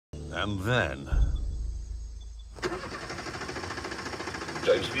And then...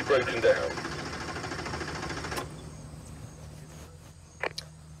 James, have you broken down?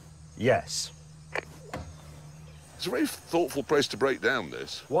 Yes. It's a very thoughtful place to break down,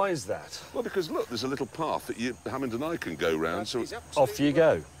 this. Why is that? Well, because, look, there's a little path that Hammond and I can go round, so... Off you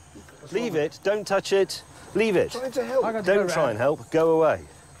go. Leave it. Don't touch it. Leave it. Trying to help. Don't try and help. Go away.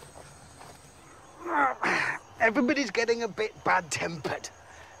 Everybody's getting a bit bad-tempered.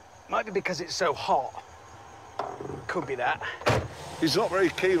 Might be because it's so hot. Could be that. He's not very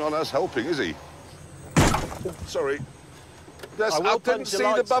keen on us helping, is he? Oh, sorry. I didn't see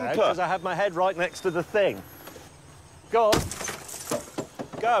the bumper. Because I had my head right next to the thing. Go on.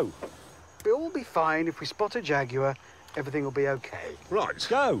 Go. We'll all be fine. If we spot a jaguar, everything will be okay. Right.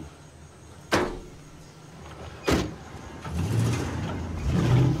 Go.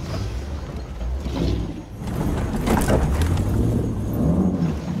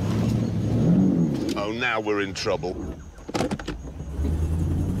 Oh, now we're in trouble.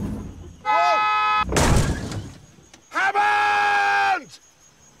 Hammond!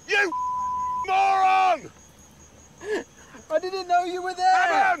 You moron! I didn't know you were there!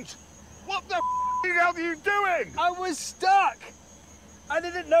 Hammond! What the hell are you doing? I was stuck! I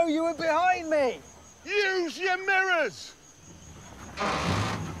didn't know you were behind me! Use your mirrors!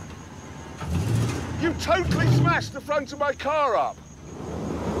 You totally smashed the front of my car up.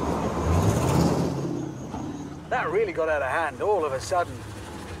 That really got out of hand all of a sudden.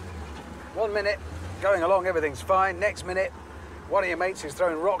 1 minute, going along, everything's fine. Next minute, one of your mates is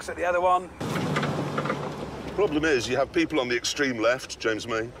throwing rocks at the other one. Problem is, you have people on the extreme left, James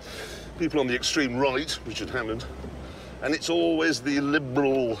May, people on the extreme right, Richard Hammond, and it's always the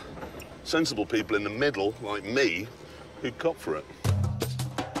liberal, sensible people in the middle, like me, who cop for it.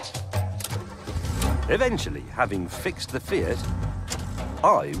 Eventually, having fixed the Fiat,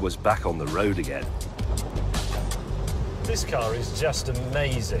 I was back on the road again. This car is just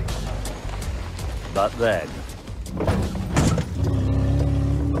amazing. But then...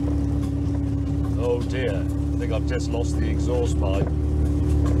 Oh dear, I think I've just lost the exhaust pipe.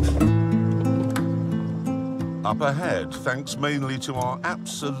 Up ahead, thanks mainly to our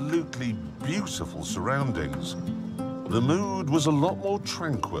absolutely beautiful surroundings, the mood was a lot more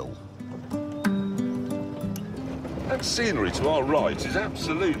tranquil. That scenery to our right is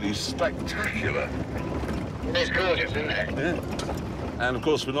absolutely spectacular. It's gorgeous, isn't it? Yeah. And, of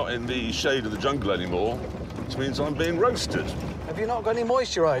course, we're not in the shade of the jungle anymore, which means I'm being roasted. Have you not got any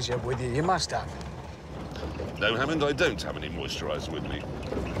moisturiser with you? You must have. No, Hammond, I don't have any moisturiser with me.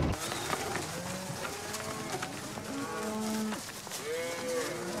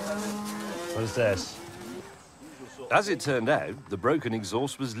 What is this? As it turned out, the broken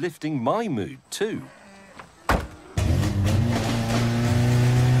exhaust was lifting my mood too.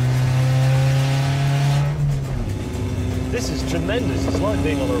 This is tremendous. It's like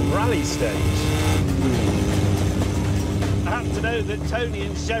being on a rally stage. I happen to know that Tony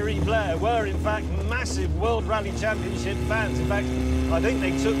and Sherry Blair were, in fact, massive World Rally Championship fans. In fact, I think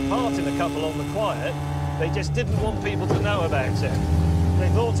they took part in a couple on the quiet. They just didn't want people to know about it. They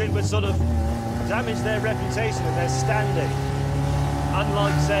thought it would sort of damage their reputation and their standing.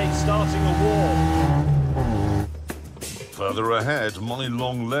 Unlike, say, starting a war. Further ahead, my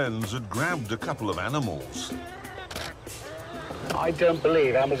long lens had grabbed a couple of animals. I don't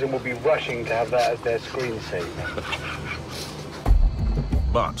believe Amazon will be rushing to have that as their screensaver.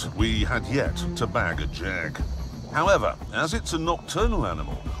 But we had yet to bag a jag. However, as it's a nocturnal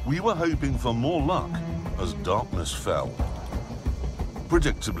animal, we were hoping for more luck as darkness fell.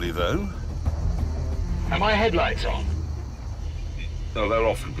 Predictably, though... Are my headlights on? No, they're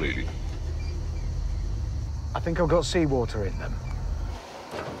off completely. I think I've got seawater in them.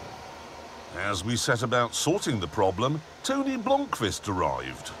 As we set about sorting the problem, Tony Blomqvist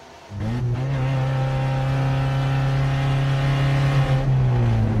arrived.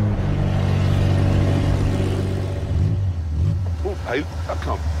 Oh, hey, I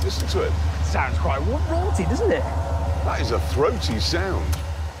can't listen to it. Sounds quite raughty, doesn't it? That is a throaty sound.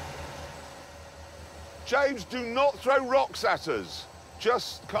 James, do not throw rocks at us.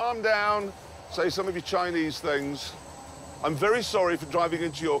 Just calm down, say some of your Chinese things. I'm very sorry for driving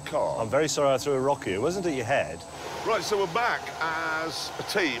into your car. I'm very sorry I threw a rock at you. It wasn't at your head. Right, so we're back as a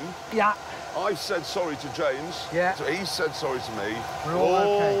team. Yeah. I've said sorry to James. Yeah. So he said sorry to me. We're all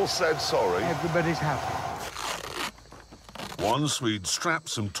okay. Said sorry. Everybody's happy. Once we'd strapped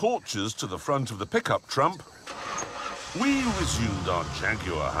some torches to the front of the pickup trunk, we resumed our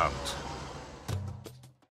Jaguar hunt.